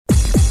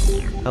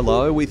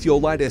Hello, with your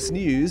latest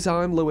news,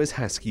 I'm Lewis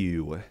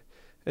Haskew.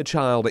 A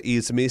child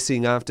is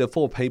missing after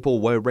 4 people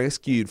were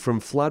rescued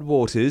from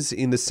floodwaters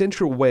in the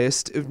central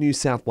west of New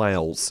South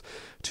Wales.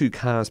 2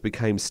 cars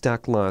became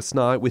stuck last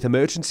night with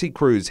emergency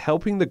crews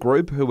helping the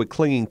group who were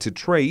clinging to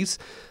trees,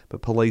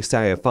 but police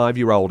say a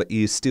 5-year-old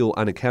is still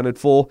unaccounted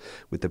for,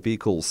 with the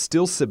vehicle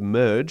still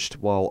submerged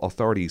while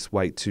authorities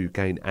wait to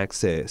gain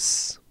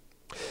access.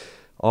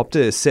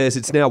 Optus says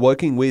it's now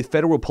working with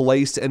federal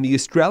police and the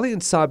Australian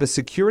Cyber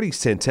Security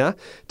Centre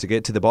to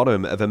get to the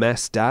bottom of a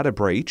mass data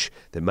breach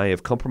that may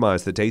have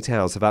compromised the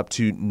details of up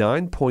to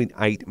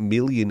 9.8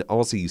 million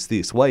Aussies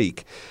this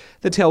week.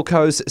 The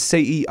telco's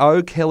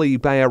CEO, Kelly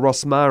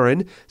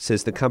Bayer-Rosmarin,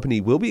 says the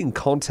company will be in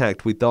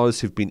contact with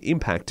those who've been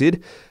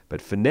impacted,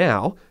 but for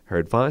now, her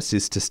advice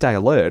is to stay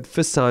alert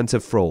for signs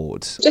of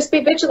fraud. Just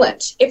be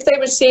vigilant. If they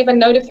receive a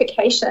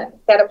notification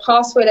that a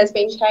password has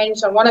been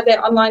changed on one of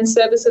their online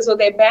services or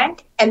their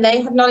bank, and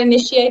they have not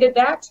initiated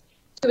that,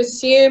 to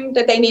assume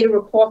that they need to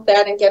report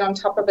that and get on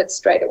top of it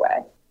straight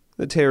away.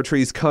 The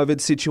Territory's COVID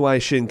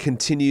situation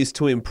continues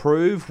to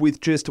improve,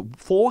 with just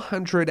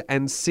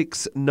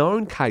 406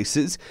 known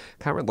cases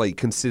currently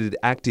considered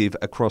active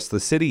across the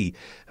city.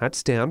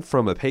 That's down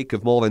from a peak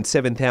of more than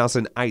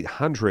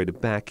 7,800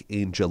 back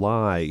in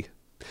July.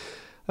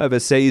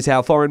 Overseas,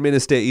 our foreign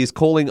minister is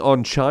calling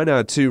on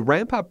China to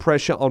ramp up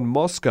pressure on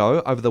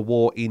Moscow over the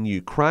war in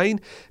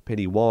Ukraine.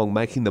 Penny Wong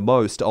making the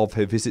most of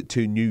her visit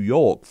to New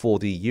York for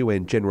the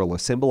UN General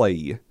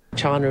Assembly.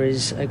 China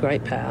is a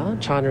great power.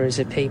 China is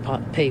a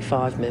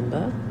P5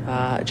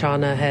 member.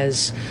 China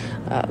has,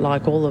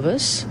 like all of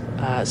us,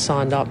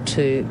 signed up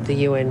to the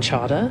UN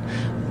Charter.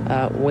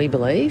 We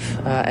believe,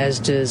 as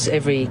does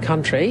every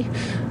country,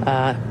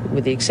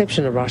 with the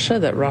exception of Russia,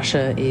 that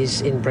Russia is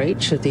in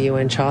breach of the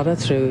UN Charter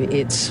through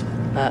its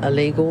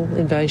illegal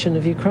invasion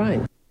of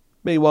Ukraine.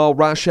 Meanwhile,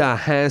 Russia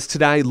has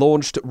today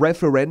launched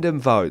referendum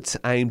votes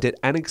aimed at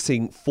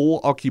annexing 4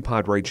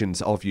 occupied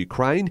regions of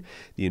Ukraine,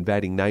 the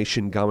invading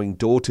nation going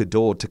door to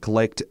door to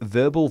collect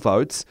verbal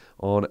votes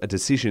on a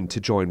decision to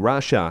join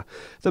Russia.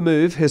 The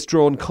move has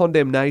drawn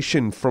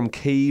condemnation from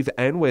Kyiv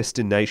and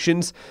Western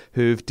nations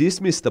who've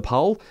dismissed the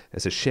poll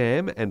as a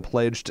sham and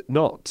pledged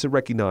not to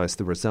recognise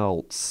the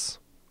results.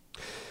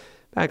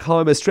 Back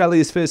home,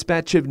 Australia's first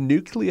batch of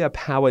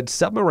nuclear-powered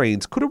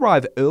submarines could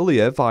arrive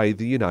earlier via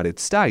the United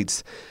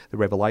States. The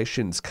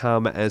revelations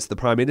come as the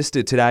Prime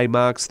Minister today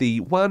marks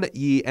the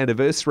 1-year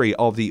anniversary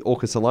of the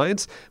AUKUS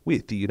alliance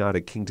with the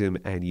United Kingdom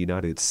and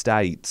United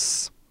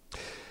States.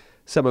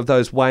 Some of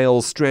those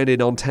whales stranded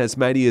on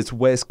Tasmania's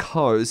west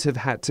coast have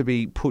had to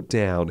be put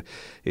down.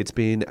 It's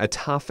been a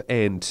tough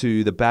end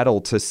to the battle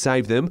to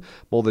save them.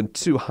 More than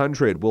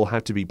 200 will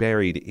have to be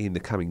buried in the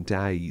coming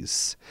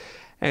days.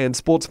 And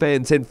sports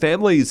fans and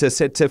families are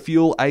set to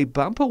fuel a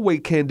bumper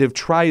weekend of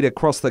trade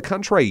across the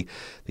country.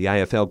 The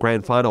AFL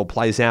Grand Final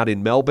plays out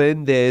in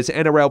Melbourne. There's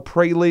NRL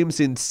prelims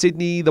in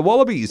Sydney. The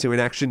Wallabies are in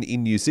action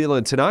in New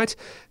Zealand tonight.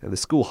 And the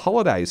school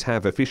holidays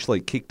have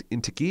officially kicked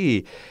into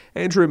gear.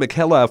 Andrew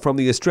McKellar from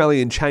the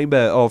Australian Chamber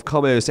of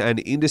Commerce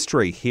and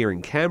Industry here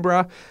in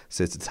Canberra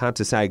says it's hard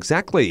to say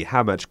exactly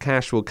how much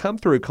cash will come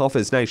through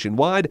coffers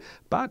nationwide,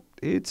 but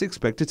it's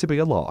expected to be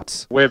a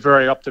lot. We're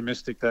very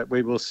optimistic that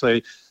we will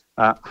see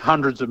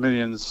hundreds of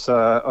millions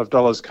of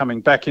dollars coming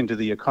back into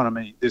the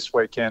economy this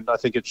weekend. I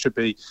think it should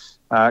be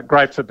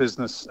great for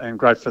business and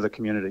great for the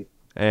community.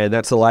 And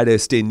that's the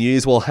latest in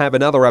news. We'll have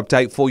another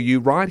update for you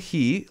right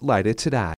here later today.